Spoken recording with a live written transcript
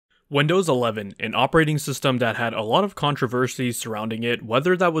Windows 11, an operating system that had a lot of controversy surrounding it,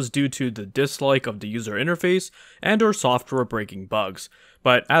 whether that was due to the dislike of the user interface and or software breaking bugs.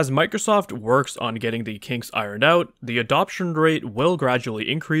 But as Microsoft works on getting the kinks ironed out, the adoption rate will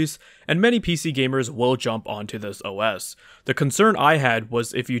gradually increase and many PC gamers will jump onto this OS. The concern I had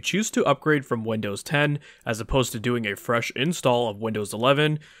was if you choose to upgrade from Windows 10 as opposed to doing a fresh install of Windows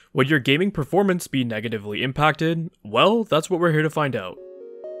 11, would your gaming performance be negatively impacted? Well, that's what we're here to find out.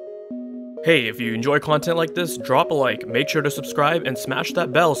 Hey, if you enjoy content like this, drop a like, make sure to subscribe, and smash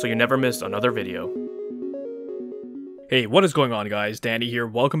that bell so you never miss another video. Hey, what is going on guys? Danny here,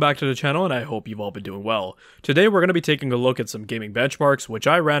 welcome back to the channel and I hope you've all been doing well. Today we're going to be taking a look at some gaming benchmarks which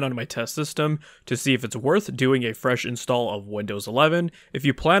I ran on my test system to see if it's worth doing a fresh install of Windows 11 if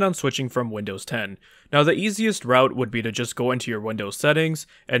you plan on switching from Windows 10. Now the easiest route would be to just go into your Windows settings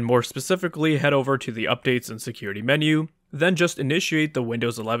and more specifically head over to the updates and security menu. Then just initiate the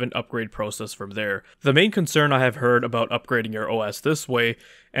Windows 11 upgrade process from there. The main concern I have heard about upgrading your OS this way,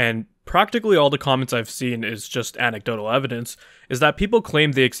 and practically all the comments I've seen is just anecdotal evidence, is that people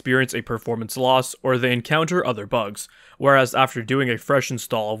claim they experience a performance loss or they encounter other bugs, whereas after doing a fresh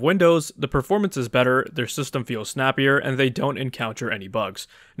install of Windows, the performance is better, their system feels snappier, and they don't encounter any bugs.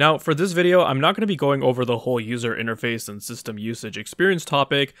 Now, for this video, I'm not going to be going over the whole user interface and system usage experience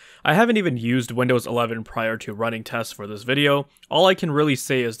topic. I haven't even used Windows 11 prior to running tests for this video. All I can really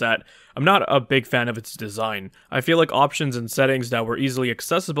say is that I'm not a big fan of its design. I feel like options and settings that were easily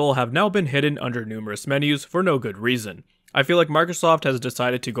accessible have now been hidden under numerous menus for no good reason. I feel like Microsoft has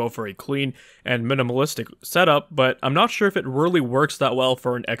decided to go for a clean and minimalistic setup, but I'm not sure if it really works that well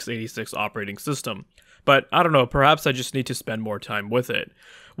for an x86 operating system. But I don't know, perhaps I just need to spend more time with it.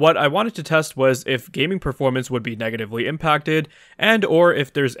 What I wanted to test was if gaming performance would be negatively impacted and or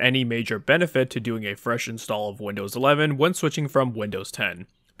if there's any major benefit to doing a fresh install of Windows 11 when switching from Windows 10.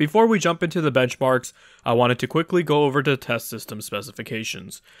 Before we jump into the benchmarks, I wanted to quickly go over the test system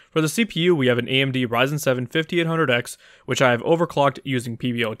specifications. For the CPU, we have an AMD Ryzen 7 5800X, which I have overclocked using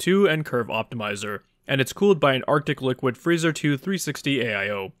PBO2 and Curve Optimizer, and it's cooled by an Arctic Liquid Freezer 2 360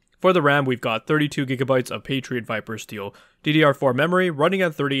 AIO. For the RAM, we've got 32GB of Patriot Viper Steel DDR4 memory running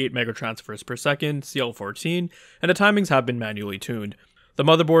at 38 megatransfers per second, CL14, and the timings have been manually tuned. The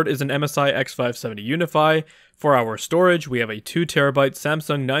motherboard is an MSI X570 Unify. For our storage, we have a 2TB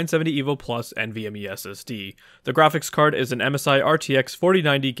Samsung 970 EVO Plus NVMe SSD. The graphics card is an MSI RTX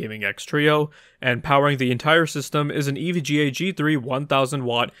 4090 Gaming X Trio, and powering the entire system is an EVGA G3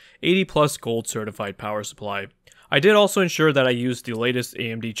 1000W 80 Plus Gold certified power supply. I did also ensure that I used the latest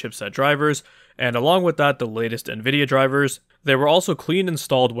AMD chipset drivers, and along with that the latest NVIDIA drivers. They were also clean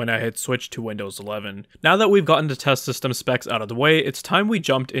installed when I had switched to Windows 11. Now that we've gotten the test system specs out of the way, it's time we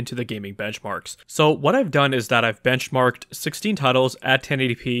jumped into the gaming benchmarks. So what I've done is that I've benchmarked 16 titles at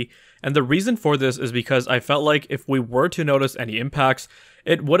 1080p, and the reason for this is because I felt like if we were to notice any impacts,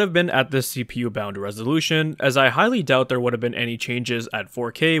 it would have been at this CPU bound resolution, as I highly doubt there would have been any changes at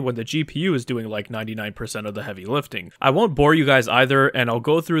 4K when the GPU is doing like 99% of the heavy lifting. I won't bore you guys either, and I'll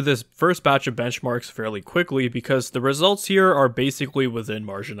go through this first batch of benchmarks fairly quickly because the results here are basically within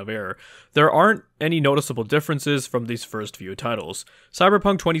margin of error. There aren't any noticeable differences from these first few titles.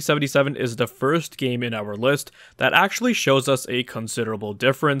 Cyberpunk 2077 is the first game in our list that actually shows us a considerable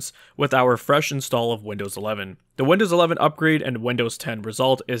difference with our fresh install of Windows 11. The Windows 11 upgrade and Windows 10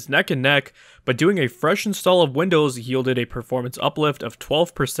 result is neck and neck, but doing a fresh install of Windows yielded a performance uplift of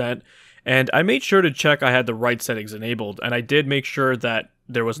 12%, and I made sure to check I had the right settings enabled, and I did make sure that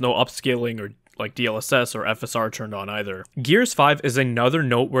there was no upscaling or like DLSS or FSR turned on either. Gears 5 is another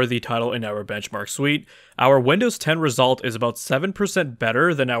noteworthy title in our benchmark suite. Our Windows 10 result is about 7%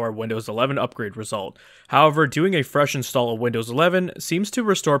 better than our Windows 11 upgrade result. However, doing a fresh install of Windows 11 seems to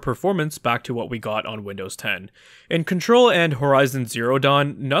restore performance back to what we got on Windows 10. In Control and Horizon Zero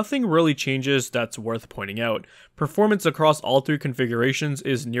Dawn, nothing really changes that's worth pointing out. Performance across all three configurations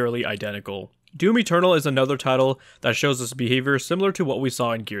is nearly identical. Doom Eternal is another title that shows us behavior similar to what we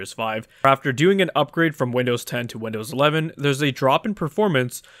saw in Gears 5. After doing an upgrade from Windows 10 to Windows 11, there's a drop in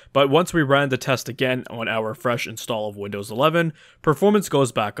performance, but once we ran the test again on our fresh install of Windows 11, performance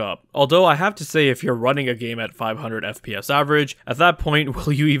goes back up. Although I have to say, if you're running a game at 500 FPS average, at that point,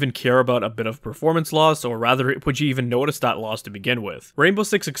 will you even care about a bit of performance loss, or rather, would you even notice that loss to begin with? Rainbow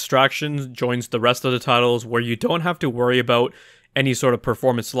Six Extraction joins the rest of the titles where you don't have to worry about any sort of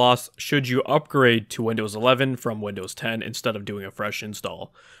performance loss should you upgrade to Windows 11 from Windows 10 instead of doing a fresh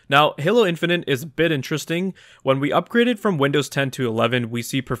install. Now, Halo Infinite is a bit interesting. When we upgraded from Windows 10 to 11, we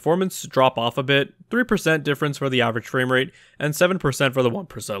see performance drop off a bit, 3% difference for the average frame rate, and 7% for the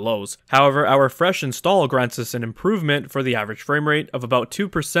 1% lows. However, our fresh install grants us an improvement for the average frame rate of about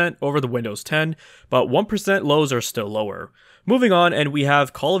 2% over the Windows 10, but 1% lows are still lower. Moving on, and we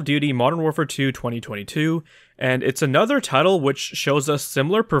have Call of Duty Modern Warfare 2 2022, and it's another title which shows us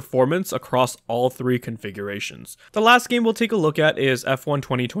similar performance across all three configurations. The last game we'll take a look at is F1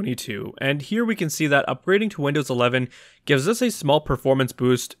 2022, and here we can see that upgrading to Windows 11 gives us a small performance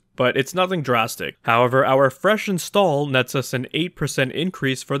boost, but it's nothing drastic. However, our fresh install nets us an 8%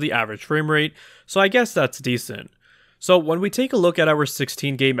 increase for the average frame rate, so I guess that's decent. So when we take a look at our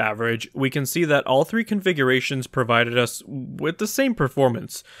 16 game average, we can see that all three configurations provided us with the same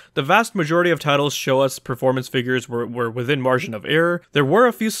performance. The vast majority of titles show us performance figures were within margin of error. There were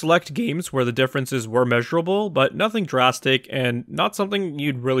a few select games where the differences were measurable, but nothing drastic and not something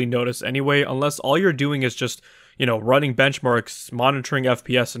you'd really notice anyway, unless all you're doing is just, running benchmarks, monitoring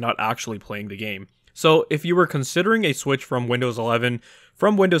FPS and not actually playing the game. So if you were considering a switch from Windows 11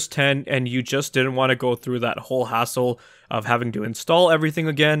 from Windows 10 and you just didn't want to go through that whole hassle of having to install everything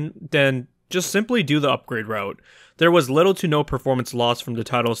again, then just simply do the upgrade route. There was little to no performance loss from the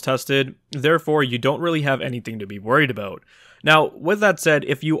titles tested, therefore you don't really have anything to be worried about. Now, with that said,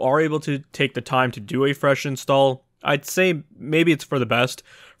 if you are able to take the time to do a fresh install, I'd say maybe it's for the best.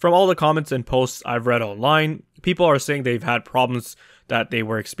 From all the comments and posts I've read online, people are saying they've had problems that they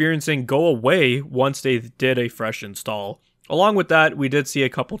were experiencing go away once they did a fresh install. Along with that, we did see a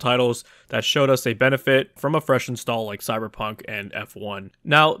couple titles that showed us a benefit from a fresh install like Cyberpunk and F1.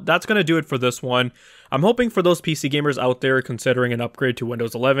 Now, that's going to do it for this one. I'm hoping for those PC gamers out there considering an upgrade to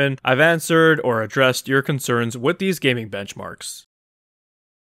Windows 11, I've answered or addressed your concerns with these gaming benchmarks.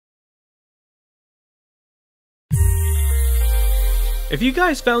 If you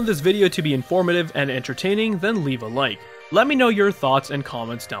guys found this video to be informative and entertaining, then leave a like. Let me know your thoughts and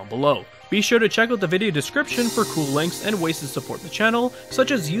comments down below. Be sure to check out the video description for cool links and ways to support the channel,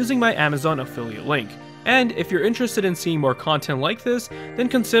 such as using my Amazon affiliate link. And if you're interested in seeing more content like this, then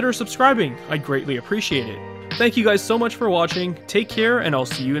consider subscribing, I'd greatly appreciate it. Thank you guys so much for watching, take care, and I'll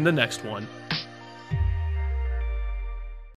see you in the next one.